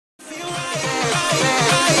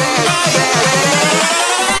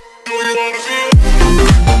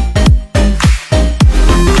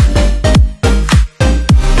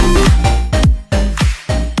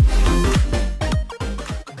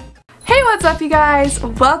up, you guys?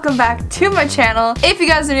 Welcome back to my channel. If you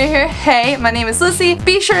guys are new here, hey, my name is Lyssy.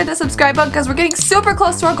 Be sure to hit the subscribe button because we're getting super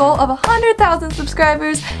close to our goal of 100,000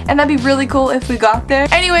 subscribers, and that'd be really cool if we got there.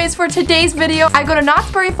 Anyways, for today's video, I go to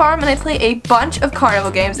Knott's Berry Farm and I play a bunch of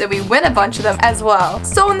carnival games, and we win a bunch of them as well.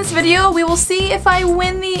 So in this video, we will see if I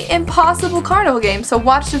win the impossible carnival game. So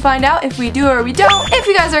watch to find out if we do or we don't. If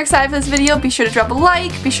you guys are excited for this video, be sure to drop a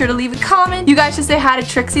like, be sure to leave a comment. You guys should say hi to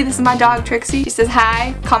Trixie. This is my dog, Trixie. She says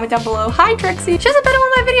hi. Comment down below. Hi, Trixie. She hasn't been in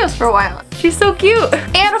one of my videos for a while. She's so cute.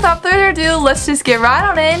 And without further ado, let's just get right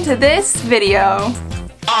on into this video.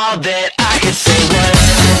 All that I can say was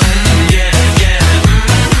yeah,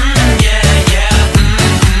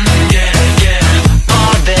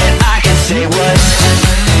 all that I can say was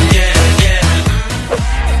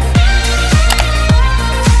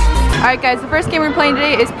Alright guys, the first game we're playing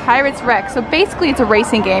today is Pirates Wreck. So basically it's a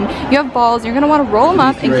racing game. You have balls, you're going to want to roll them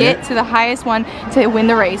up and get to the highest one to win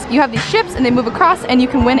the race. You have these ships and they move across and you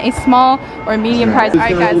can win a small or a medium prize.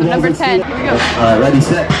 Alright guys, I'm number 10. Here we go. Alright, ready,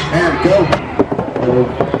 set, and go.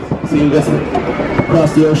 See you guys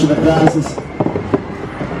across the ocean of thousands.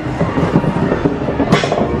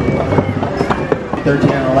 13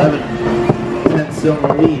 and 11. 10 still in the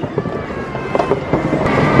lead.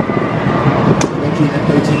 13 and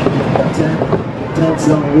 13. 10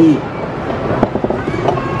 still in the lead.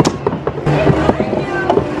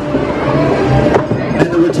 And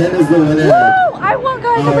number 10 is the winner. Woo! I won,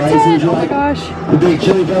 guys. Number 10. Oh my gosh. The big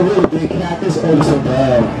chili pepper, the big cactus, or so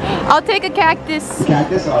bad. I'll take a cactus.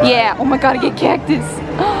 Cactus? All right. Yeah. Oh my god, I get cactus.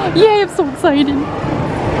 Yay, I'm so excited.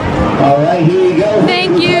 Alright, here you go.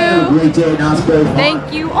 Thank you. Great day, Knott's Berry Farm.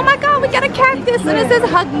 Thank you. Oh my god, we got a cactus and it says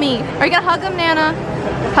hug me. Are you gonna hug him, Nana?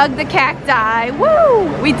 Hug the cacti. Woo!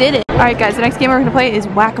 We did it. Alright guys, the next game we're gonna play is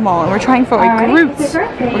whack-a-mole, and we're trying for a Groot.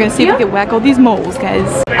 We're gonna see if we can whack all these moles,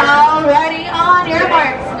 guys. Alrighty, on your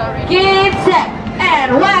marks, get set,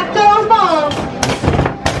 and whack those balls.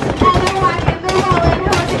 And they're whacking, they're rolling.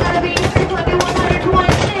 Who's it gonna be? 320, 120.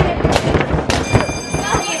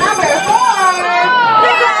 Lucky number 4.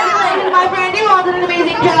 Congratulations, my friend. You all did an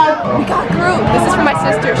amazing job. We got Groot. This is for my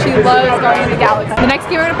sister. She loves Guardians of the Galaxy. The next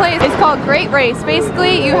game we're gonna play is called Great Race.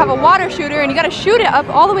 Basically, you have a water shooter and you gotta shoot it up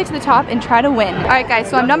all the way to the top and try to win. Alright guys,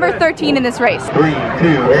 so I'm number 13 in this race. 3, 2,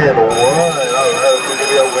 and 1.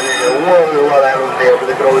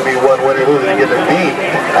 There can only be one winner. Who's going to get the beat?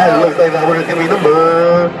 And it looks like that winner's going to be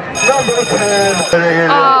number 10.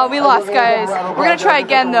 Oh, we lost, guys. We're gonna try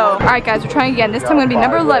again though. Alright guys, we're trying again. This time we're gonna be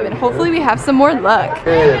number 11. Hopefully we have some more luck.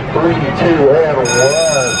 3, 2, and 1.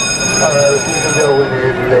 Alright, let's see who's going to win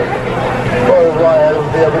here today. Alright, I don't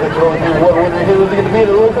think I'm going to throw you one winner here. Who's going to be? It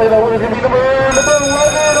looks like that winner's going to be number 11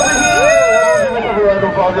 over here.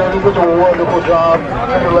 Did such a wonderful job.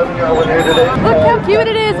 Number 11, you're winning here today. Look how cute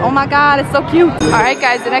it is. Oh my god, it's so cute. Alright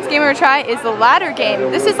guys, the next game we're gonna try is the ladder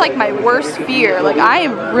game. This is like my worst fear. Like, I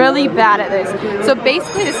am really bad at this. So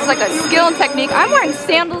basically this is like a skill and technique. I'm wearing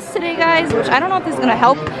sandals today, guys, which I don't know if this is gonna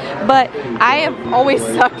help, but I have always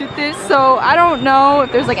sucked at this, so I don't know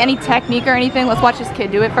if there's like any technique or anything. Let's watch this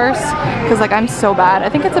kid do it first, because like I'm so bad. I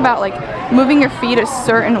think it's about like moving your feet a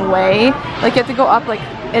certain way. Like you have to go up like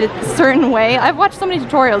in a certain way. I've watched so many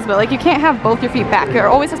tutorials, but like you can't have both your feet back. There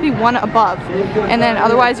always has to be one above, and then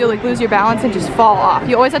otherwise you'll like lose your balance and just fall off.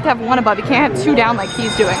 You always have to have one above. You can't have two down like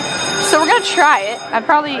he's doing. So we're gonna try it. I'm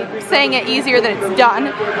probably saying it easier than it's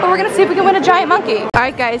done, but we're gonna see if we can win a giant monkey.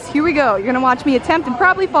 Alright guys, here we go. You're gonna watch me attempt and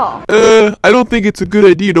probably fall. I don't think it's a good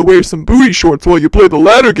idea to wear some booty shorts while you play the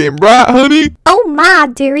ladder game, right, honey? Oh my,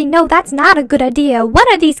 dearie, no, that's not a good idea. When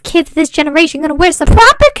are these kids of this generation gonna wear some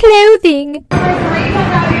proper clothing?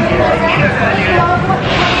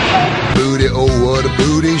 Booty, oh what a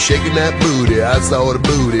booty, shaking that booty, I saw the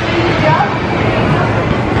booty.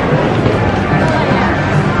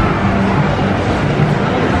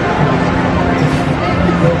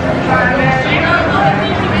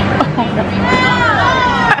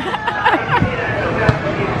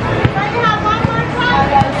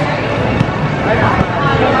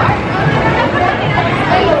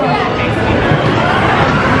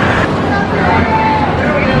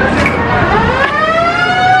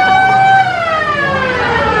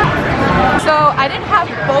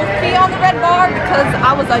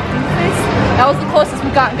 I was a doofus. That was the closest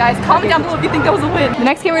we've gotten, guys. Comment down below if you think that was a win. The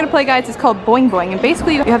next game we're gonna play, guys, is called Boing Boing, and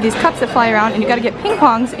basically you have these cups that fly around and you gotta get ping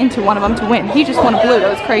pongs into one of them to win. He just won a blue. That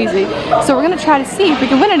was crazy. So we're gonna try to see if we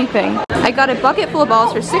can win anything. I got a bucket full of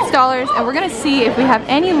balls for $6, and we're gonna see if we have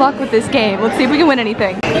any luck with this game. Let's see if we can win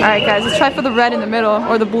anything. Alright guys, let's try for the red in the middle,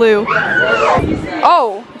 or the blue.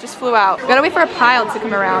 Oh, it just flew out. Gotta wait for a pile to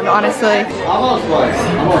come around, honestly. Oh,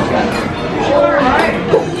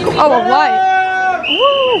 a what?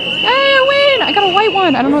 Woo! Hey, I win!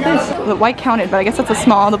 one. I don't know what this is. The white counted, but I guess that's a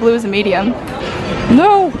small. The blue is a medium.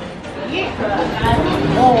 No!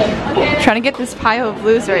 Trying to get this pile of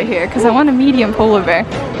blues right here because I want a medium polar bear.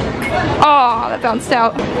 Oh, that bounced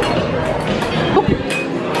out.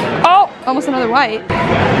 Oh, almost another white.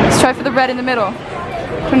 Let's try for the red in the middle.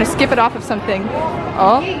 Trying to skip it off of something.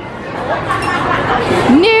 Oh.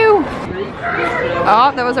 New!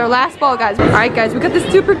 Oh, that was our last ball, guys. Alright, guys, we got this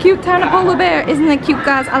super cute tiny polar bear. Isn't that cute,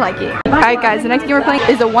 guys? I like it. Alright, guys, the next game we're playing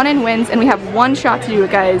is a 1-in wins, and we have one shot to do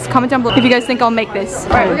it, guys. Comment down below if you guys think I'll make this.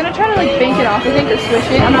 Alright, we're gonna try to, like, bank it off, I think, or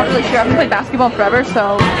swish it. I'm not really sure. I haven't played basketball forever,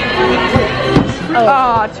 so...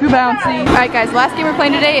 Oh, too bouncy. Alright, guys, last game we're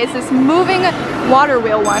playing today is this moving water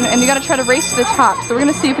wheel one, and you gotta try to race to the top. So we're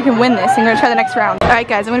gonna see if we can win this, and we're gonna try the next round. Alright,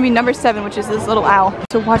 guys, I'm gonna be number 7, which is this little owl.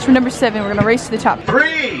 So watch for number 7. We're gonna race to the top.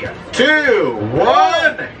 3, 2,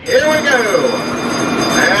 1, here we go!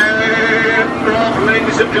 And off,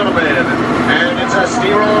 ladies and gentlemen. And it's a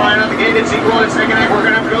steal right out the gate. It's equal in second act. We're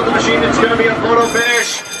gonna have to build the machine. It's gonna be a photo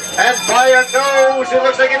finish. And by a nose, it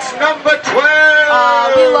looks like it's number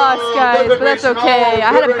 12! We lost, guys, but that's okay.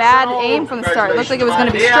 I had a bad aim from the start. It looked like it was going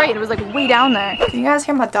to be straight. It was like way down there. Can you guys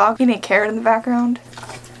hear my dog eating a carrot in the background?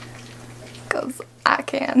 Because I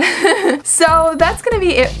can. So that's gonna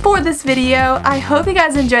be it for this video. I hope you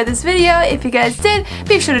guys enjoyed this video. If you guys did,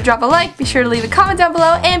 be sure to drop a like, be sure to leave a comment down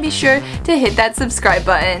below, and be sure to hit that subscribe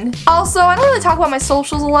button. Also, I don't really talk about my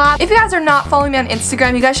socials a lot. If you guys are not following me on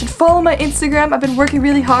Instagram, you guys should follow my Instagram. I've been working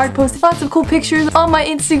really hard, posting lots of cool pictures on my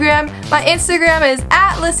Instagram. My Instagram is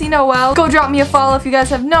 @LyssyNoel. Go drop me a follow if you guys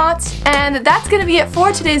have not. And that's gonna be it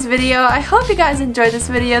for today's video. I hope you guys enjoyed this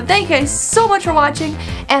video. Thank you guys so much for watching,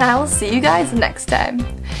 and I will see you guys next time.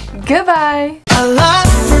 Goodbye. I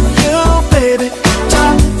love